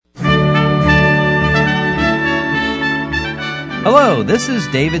Hello, this is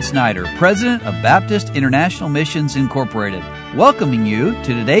David Snyder, President of Baptist International Missions Incorporated, welcoming you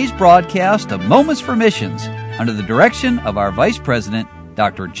to today's broadcast of Moments for Missions under the direction of our Vice President,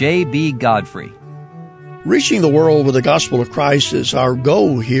 Dr. J.B. Godfrey. Reaching the world with the gospel of Christ is our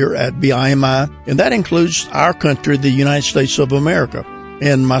goal here at BIMI, and that includes our country, the United States of America.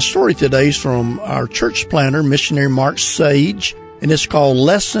 And my story today is from our church planter, missionary Mark Sage, and it's called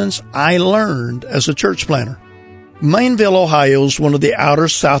Lessons I Learned as a Church Planter. Mainville, Ohio is one of the outer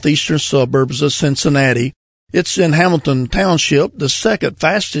southeastern suburbs of Cincinnati. It's in Hamilton Township, the second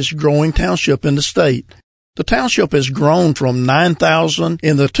fastest growing township in the state. The township has grown from 9,000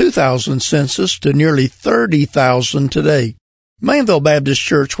 in the 2000 census to nearly 30,000 today. Mainville Baptist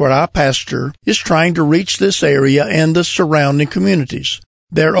Church, where I pastor, is trying to reach this area and the surrounding communities.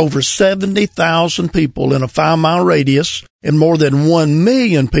 There are over 70,000 people in a 5-mile radius and more than 1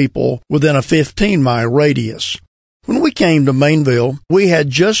 million people within a 15-mile radius. When we came to Mainville, we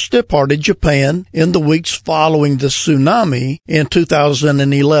had just departed Japan in the weeks following the tsunami in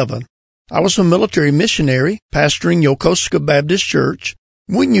 2011. I was a military missionary pastoring Yokosuka Baptist Church.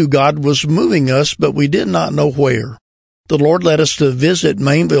 We knew God was moving us, but we did not know where. The Lord led us to visit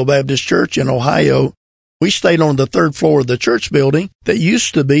Mainville Baptist Church in Ohio. We stayed on the third floor of the church building that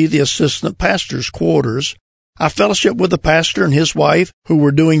used to be the assistant pastor's quarters. I fellowshiped with the pastor and his wife, who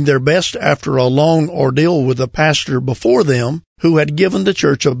were doing their best after a long ordeal with the pastor before them, who had given the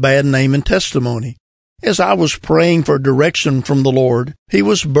church a bad name and testimony. As I was praying for direction from the Lord, He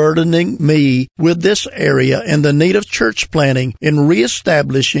was burdening me with this area and the need of church planting in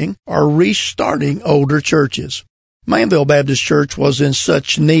reestablishing or restarting older churches. Mainville Baptist Church was in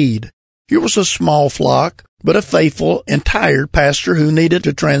such need. Here was a small flock, but a faithful and tired pastor who needed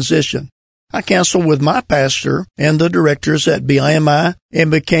to transition. I counseled with my pastor and the directors at BIMI and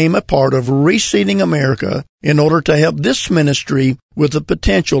became a part of Reseeding America in order to help this ministry with the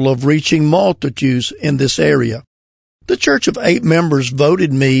potential of reaching multitudes in this area. The church of 8 members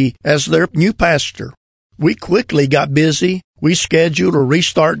voted me as their new pastor. We quickly got busy. We scheduled a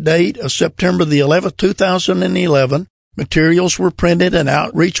restart date of September the 11th, 2011. Materials were printed and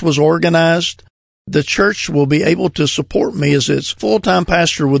outreach was organized. The church will be able to support me as its full-time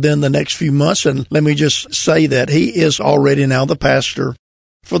pastor within the next few months, and let me just say that he is already now the pastor.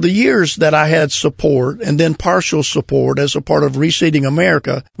 For the years that I had support and then partial support as a part of Reseeding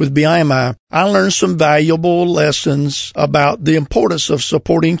America with BIMI, I learned some valuable lessons about the importance of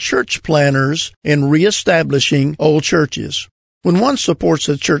supporting church planters in reestablishing old churches. When one supports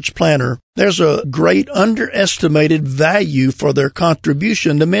a church planter, there's a great underestimated value for their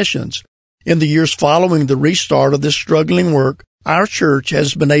contribution to missions. In the years following the restart of this struggling work, our church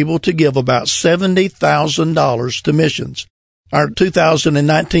has been able to give about $70,000 to missions. Our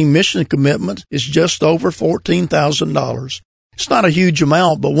 2019 mission commitment is just over $14,000. It's not a huge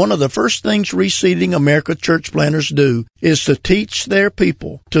amount, but one of the first things Reseeding America church planters do is to teach their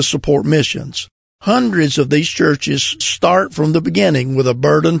people to support missions. Hundreds of these churches start from the beginning with a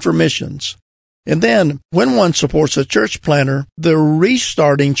burden for missions. And then, when one supports a church planter, the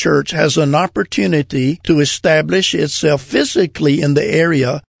restarting church has an opportunity to establish itself physically in the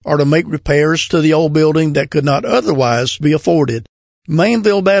area or to make repairs to the old building that could not otherwise be afforded.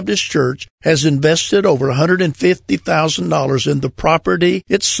 Mainville Baptist Church has invested over $150,000 in the property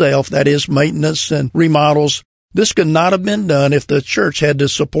itself, that is, maintenance and remodels. This could not have been done if the church had to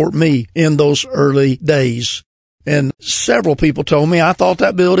support me in those early days. And several people told me I thought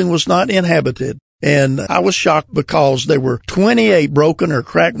that building was not inhabited. And I was shocked because there were 28 broken or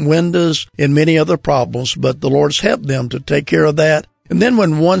cracked windows and many other problems, but the Lord's helped them to take care of that. And then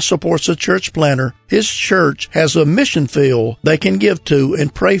when one supports a church planter, his church has a mission field they can give to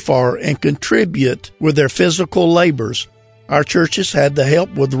and pray for and contribute with their physical labors. Our churches had the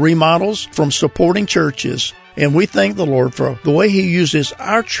help with remodels from supporting churches, and we thank the Lord for the way He uses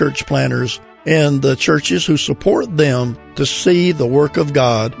our church planters and the churches who support them to see the work of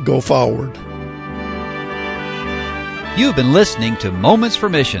God go forward. You've been listening to Moments for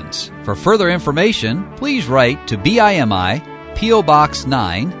Missions. For further information, please write to BIMI, P.O. Box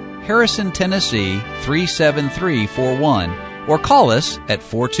 9, Harrison, Tennessee 37341, or call us at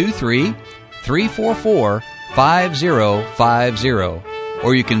 423-344-5050.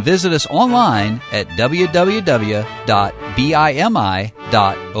 Or you can visit us online at www.bimi.org.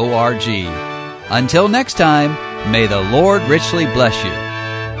 Until next time, may the Lord richly bless you.